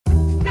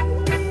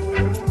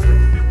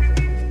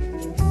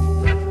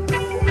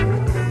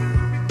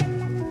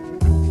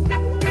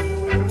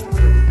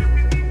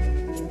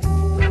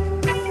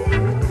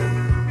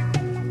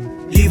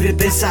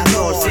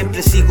pensador,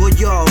 siempre sigo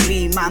yo,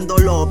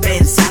 rimándolo,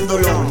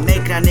 pensándolo.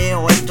 Me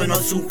craneo, esto no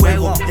es un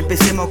juego.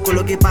 Empecemos con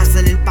lo que pasa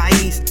en el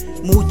país.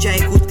 Mucha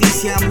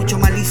injusticia, mucha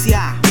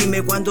malicia.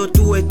 Dime cuando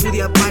tú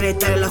estudias para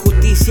estar en la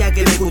justicia,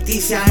 que de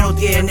justicia no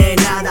tiene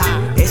nada.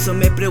 Eso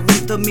me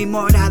pregunto en mi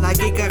morada,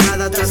 que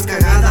cagada tras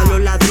cagada. Los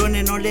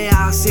ladrones no le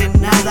hacen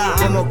nada.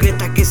 Como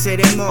cretas que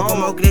seremos,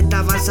 como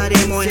cretas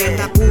avanzaremos en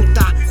esta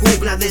puta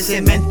jungla de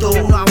cemento.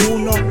 Uno a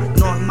uno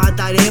nos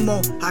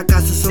mataremos.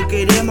 ¿Acaso eso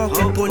queremos?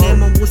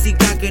 Componemos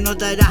música que no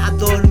te hará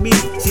dormir,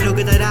 sino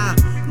que te hará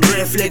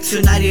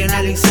reflexionar y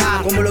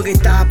analizar como lo que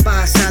está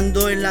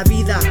pasando en la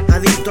vida.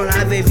 Adicto a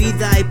la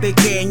bebida y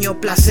pequeños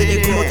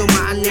placeres, como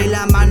tomarle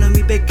la mano a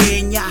mi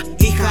pequeña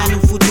hija. En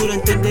un futuro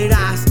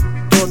entenderás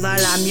toda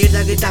la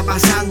mierda que está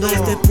pasando en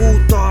este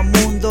puto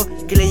mundo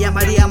que le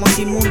llamaríamos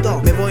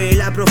inmundo. Me voy en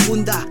la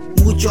profunda,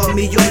 muchos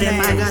millones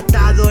más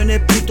gastados en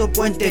el puto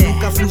puente,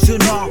 nunca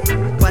funcionó.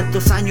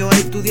 ¿Cuántos años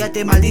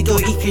estudiaste, maldito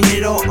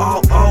ingeniero?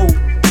 Oh, oh.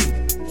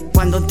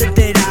 Cuando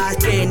entenderás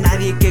que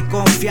nadie hay que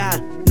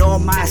confiar. No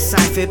más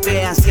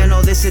AFP,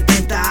 anciano de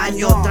 70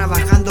 años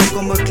trabajando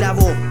como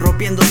esclavo,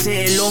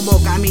 rompiéndose el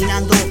lomo,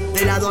 caminando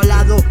de lado a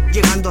lado,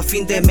 llegando a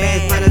fin de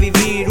mes para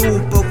vivir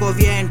un poco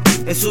bien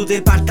en sus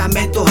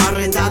departamentos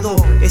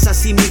arrendados. Es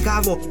así mi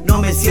cabo, no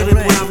me cierre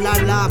por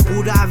hablar la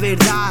pura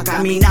verdad.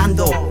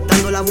 Caminando,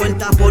 dando la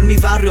vuelta por mi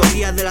barrio,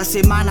 días de la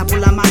semana por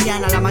la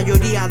mañana. La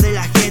mayoría de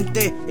la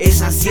gente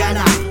es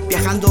anciana,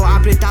 viajando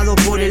apretado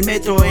por el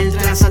metro, el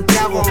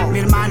Transantiago. Mi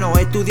hermano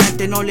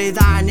estudiante no le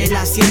dan el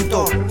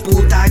asiento.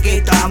 Puta que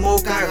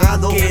estamos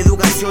cagados, ¿qué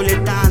educación le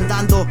están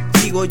dando?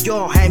 Sigo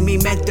yo en mi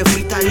mente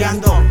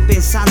freestyleando,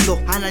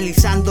 pensando,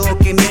 analizando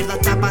qué mierda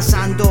está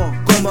pasando.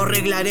 ¿Cómo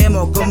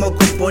arreglaremos? ¿Cómo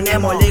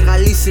componemos?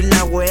 Legalicen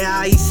la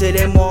weá y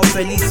seremos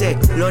felices.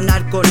 Los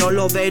narcos no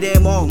los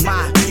veremos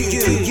más.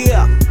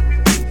 Yeah.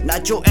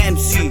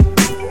 NAXHOMC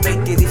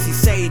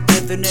 2016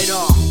 de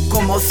enero.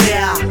 Como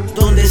sea,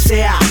 donde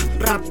sea,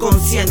 rap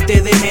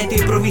consciente de mente,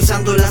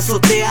 improvisando la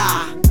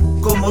azotea.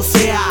 Como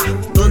sea,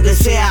 donde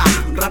sea,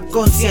 rap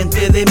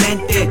consciente de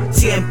mente,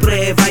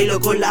 siempre bailo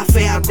con la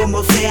fea.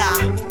 Como sea,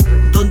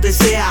 donde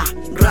sea,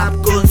 rap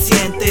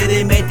consciente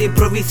de mente,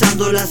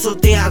 improvisando la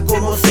azotea.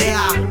 Como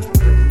sea,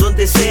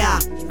 donde sea,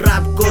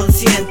 rap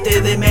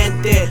consciente de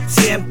mente,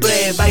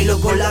 siempre bailo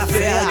con la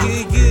fea.